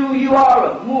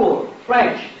M-U-U-R, Moor,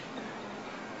 French.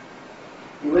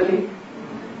 You with me?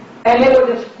 And they were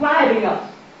describing us.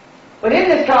 But in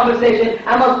this conversation,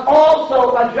 I must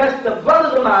also address the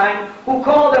brothers of mine who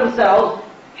call themselves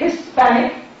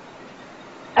Hispanic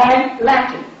and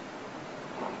Latin.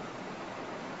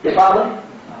 You follow?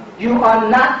 You are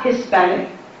not Hispanic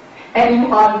and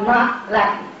you are not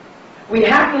Latin. We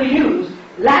have to use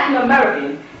Latin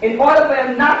American in order for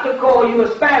them not to call you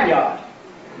a Spaniard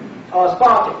or a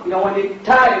Spartan. You don't want to get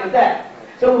tired with that.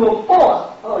 So we were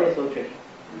forced, oh, they're so tricky,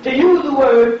 to use the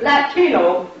word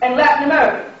Latino and Latin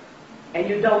American. And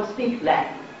you don't speak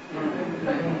Latin.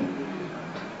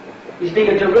 You speak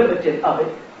a derivative of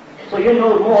it. So you're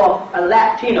no more a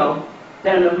Latino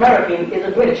than an American is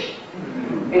a British.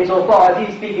 Insofar as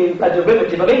he's speaking a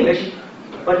derivative of English,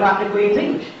 but not the Queen's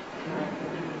English.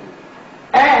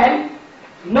 And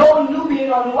no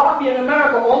Nubian or Nuwapi in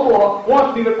America or more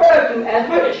wants to be referred to as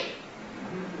British.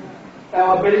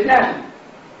 Or British national.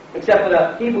 Except for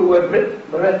the people who are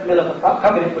Miller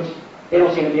Company, which they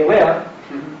don't seem to be aware of.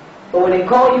 But when they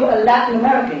call you a Latin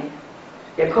American,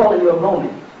 they're calling you a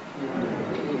Roman.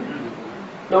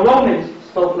 The Romans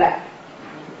spoke Latin.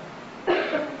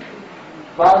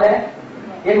 Follow that?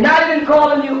 They're not even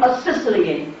calling you a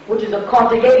Sicilian, which is a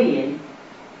Carthaginian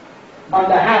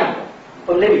under Hannibal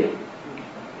from Libya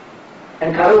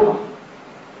and Caruma.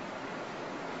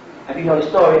 If you know the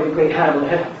story of the great Hannibal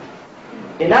Hitler.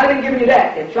 They're not even giving you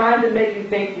that. They're trying to make you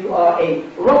think you are a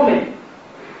Roman.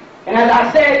 And as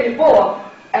I said before,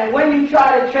 and when you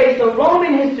try to trace the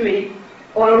Roman history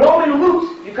or the Roman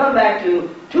roots, you come back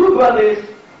to two brothers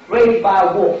raised by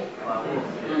a wolf.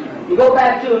 You go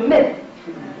back to a myth.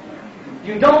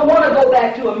 You don't want to go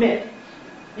back to a myth.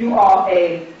 You are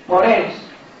a Morenos.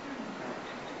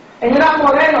 And you're not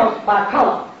morenos by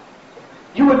color.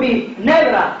 You would be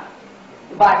negra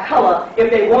by color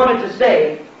if they wanted to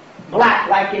say black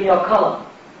like in your color.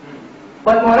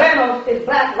 But morenos is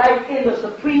black like in the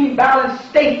supreme balanced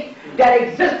state that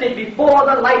existed before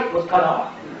the light was cut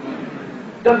off.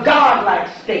 The godlike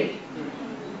state.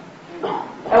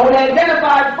 And when they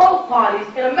identified both parties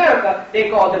in America, they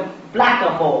called them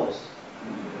blackamoors.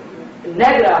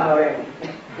 Negra moreno.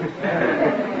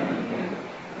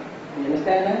 You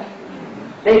understand that?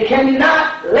 They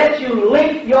cannot let you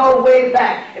link your way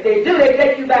back. If they do, they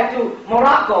take you back to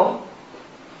Morocco,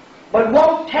 but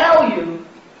won't tell you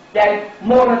that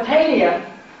Mauritania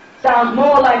sounds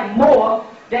more like Moor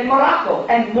than Morocco.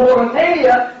 And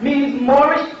Mauritania means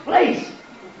Moorish place.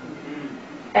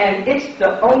 And it's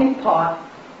the only part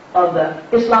of the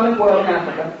Islamic world in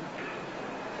Africa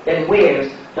that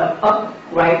wears the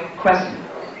upright crescent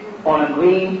on a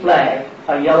green flag,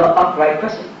 a yellow upright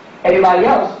crescent. Everybody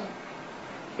else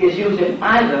is using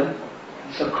either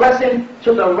the crescent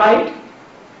to the right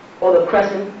or the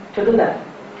crescent to the left.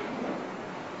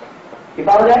 You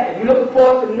follow that? If you look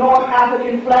across the North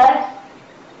African flags,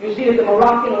 you see that the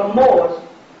Moroccan or the Moors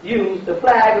use the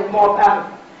flag of North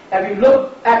Africa. If you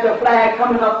look at the flag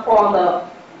coming up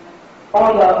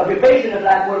if you're facing the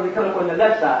flag, where we come up on the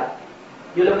left side,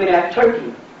 you're looking at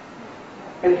Turkey.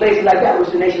 And places like that, which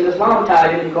the Nation of Islam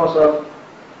tied in because of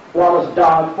Wallace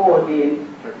Dodd Ford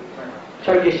being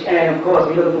Turkish, and of course,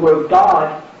 if you look at the word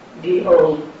God,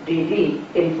 D-O-D-D,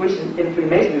 in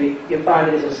Freemasonry, you find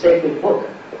it is a sacred book.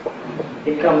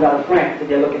 It comes out of France that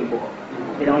they're looking for.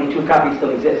 And only 2 copies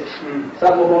still exist.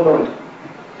 Some will go into.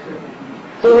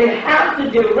 So they have to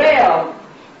derail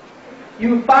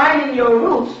you finding your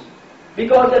roots,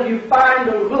 because if you find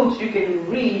the roots, you can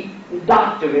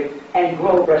re-doctor it and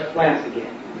grow fresh plants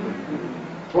again.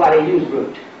 That's why they use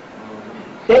root.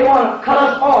 They want to cut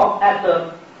us off at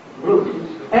the root.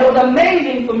 And it was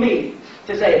amazing for me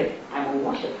to say, I'm a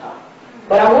Washitaw.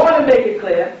 But I want to make it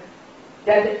clear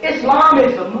that the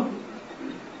Islamism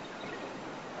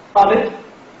of it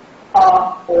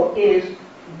or is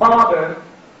Berber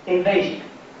invasion.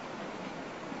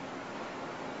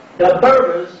 The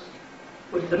Berbers,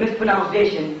 which is a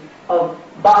mispronunciation of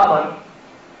Berber,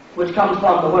 which comes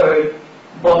from the word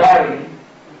barbarian,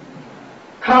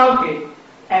 conquered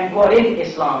and brought in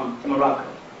Islam to Morocco.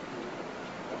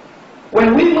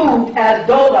 When we moved as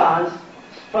Dogons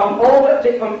from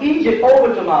Egypt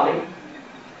over to Mali,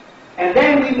 and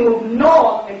then we moved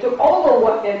north and took over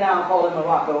what they're now calling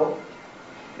Morocco,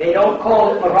 they don't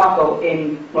call it Morocco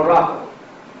in Morocco.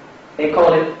 They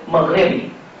call it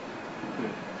Maghribi.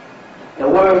 The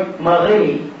word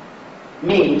Maghribi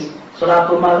means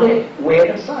Salatul Maghrib, where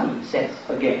the sun sets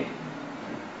again,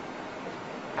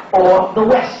 or the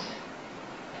West.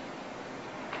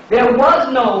 There was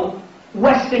no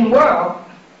Western world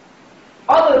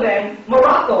other than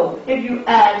Morocco. If you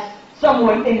ask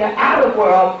someone in the Arab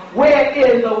world, where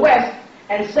is the West,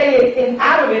 and say it in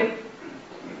Arabic,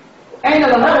 Ain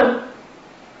al-Gharb,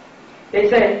 they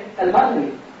say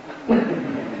al-Maghrib.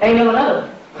 Ain al-Gharb,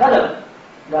 Gharb,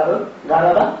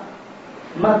 Gharaba,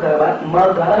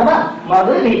 Maghraba,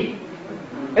 Maghribi.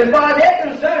 As far as they're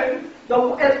concerned,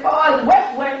 as far as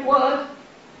West went was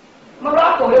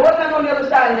Morocco. There was nothing on the other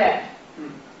side of that.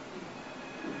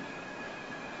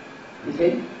 You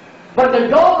see? But the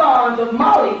Dogons of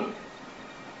Mali,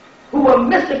 who were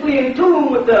mystically in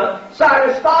tune with the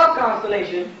Sirius star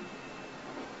constellation,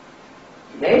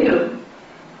 they knew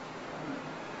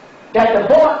that the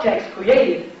vortex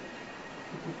created,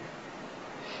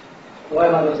 what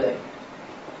am I going to say,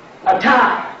 a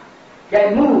tide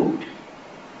that moved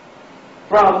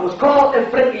from what's called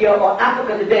Africa or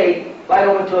Africa today right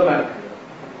over to America.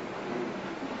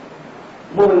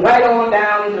 Moving right on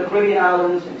down into the Caribbean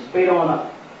islands and straight on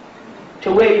up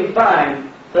to where you find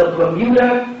the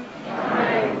Bermuda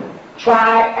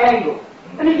Triangle.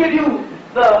 Let me give you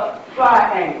the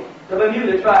triangle, the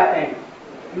Bermuda Triangle.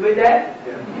 You with that?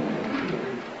 Yeah.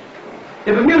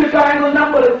 The Bermuda Triangle is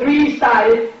not but a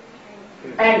 3-sided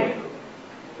angle.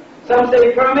 Some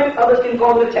say pyramid, others can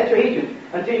call it a tetrahedron.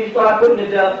 Until you start putting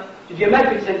the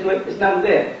geometrics into it, it's not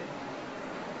there.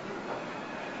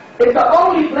 It's the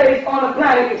only place on the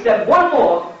planet, except one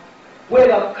more, where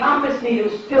the compass needle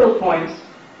still points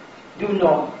due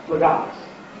north regardless.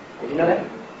 Did you know that?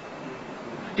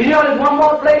 Did you know there's one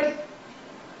more place?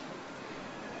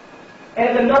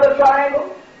 And another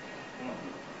triangle?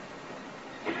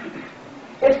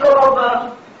 It's called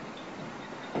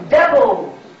the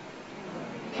Devil's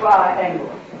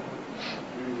Triangle.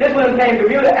 This one came to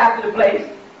Bermuda after the place.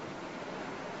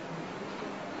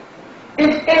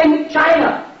 It's in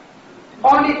China,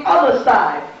 on the other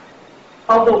side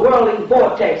of the whirling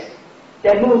vortex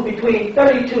that moves between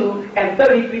 32 and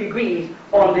 33 degrees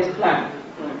on this planet.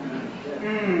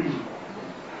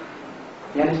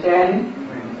 You understand?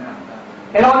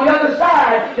 And on the other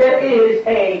side, there is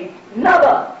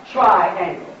another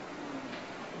triangle.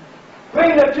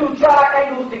 Bring the two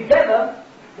triangles together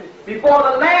before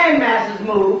the land masses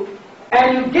move,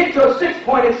 and you get your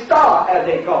six-pointed star, as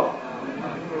they call it.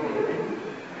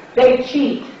 They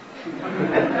cheat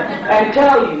and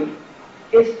tell you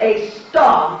it's a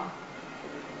star,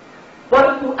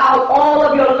 but throughout all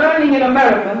of your learning in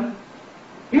America,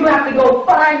 you have to go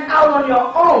find out on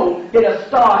your own that a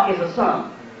star is a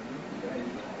sun.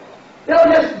 They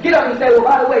don't just get up and say, well,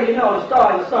 by the way, you know, the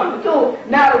star is a sun. Until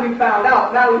now that we found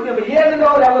out, but years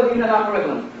ago, that wasn't even in our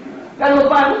curriculum. That was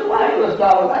fine. Why didn't know the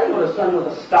star was? I didn't know the sun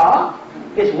was a star.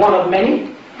 It's one of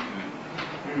many.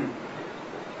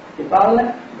 You follow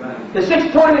that? Right. The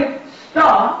six-pointed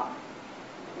star,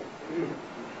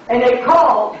 and they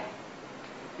called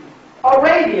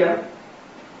Arabia,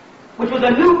 which was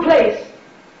a new place,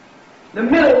 the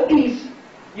Middle East.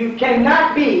 You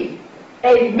cannot be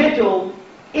a Middle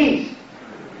East.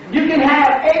 You can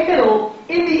have a middle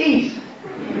in the East,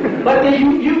 but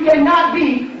then you cannot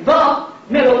be the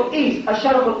Middle East. A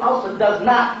Sharaf also does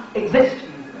not exist.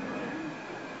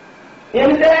 You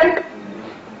understand?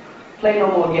 Play no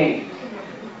more games.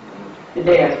 The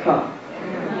day has come.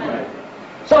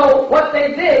 So what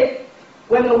they did,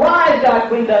 when the wise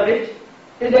got wind of it,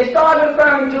 is they started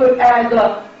referring to it as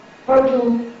the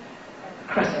Fertile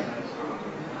Crescent,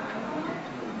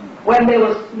 when there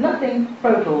was nothing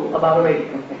fertile about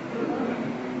Arabia.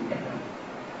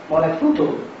 More like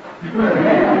fruitful.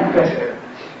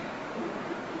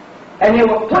 And they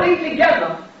were putting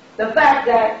together the fact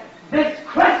that this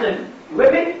crescent,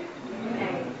 with it,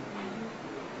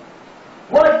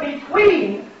 was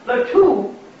between the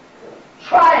two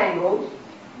triangles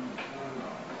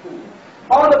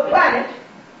on the planet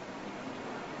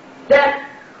that,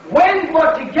 when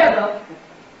brought together,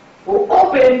 will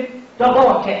open the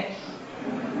vortex.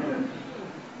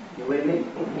 You with me?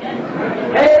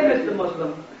 Hey, Mr.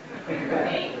 Muslim.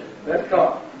 Let's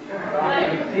go.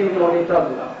 See what we're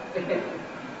talking about.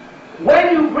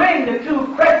 When you bring the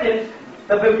two crescents,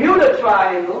 the Bermuda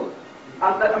Triangle,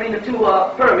 the two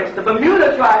pyramids, the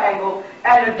Bermuda Triangle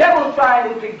and the Devil's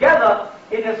Triangle together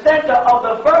in the center of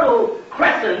the Fertile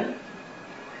Crescent,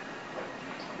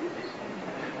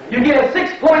 you get a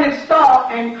six-pointed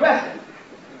star and crescent,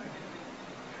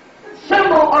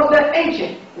 symbol of the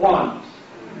ancient ones.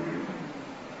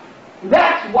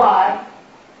 That's why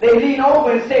they lean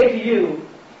over and say to you,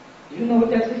 do you know what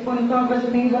that six-pointed star and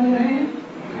crescent means on your hand?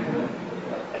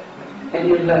 And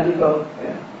you let me go,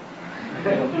 yeah.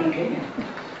 Okay.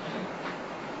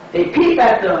 They peep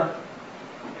at the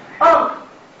unk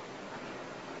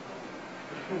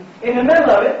in the middle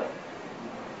of it.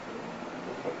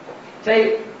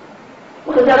 Say,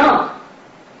 what is that unk?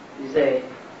 You say,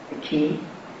 the key.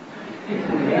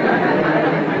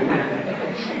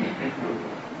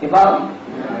 You follow?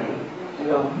 You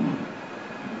go,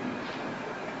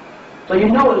 so you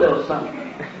know a little something.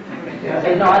 I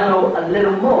say, no, I know a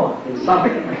little more than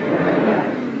something.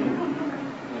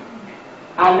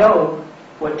 I know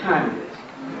what time it is.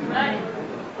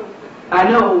 I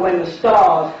know when the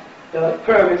stars, the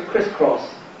pyramids crisscross,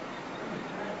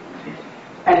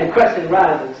 and the crescent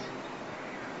rises,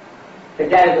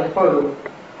 that is a fertile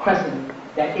crescent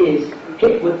that is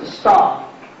hit with the star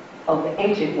of the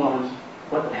ancient ones.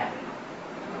 What will happen?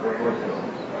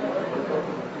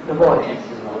 The vortex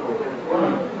is on.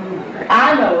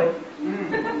 I know it.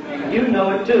 You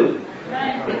know it too.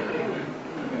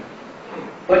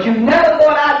 But you never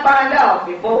thought I'd find out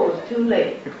before it was too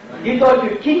late. You thought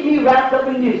you'd keep me wrapped up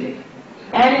in music,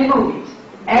 and in movies,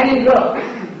 and in drugs,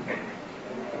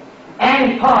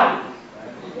 and in parties,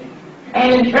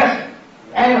 and in dressing,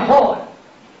 and in hoarding,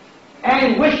 and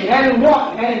in wishing, and in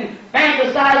wanting, and in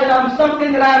fantasizing I'm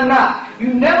something that I'm not.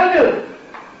 You never knew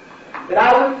that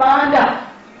I would find out.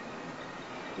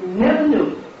 You never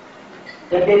knew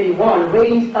that there'd be one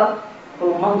raised up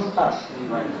from amongst us.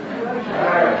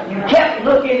 You kept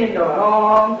looking in the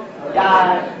wrong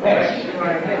direction.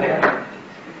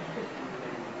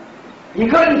 You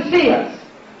couldn't see us.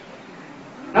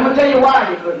 I'm going to tell you why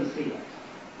you couldn't see us.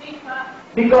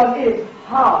 Because it's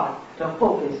hard to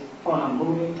focus on a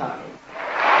moving target.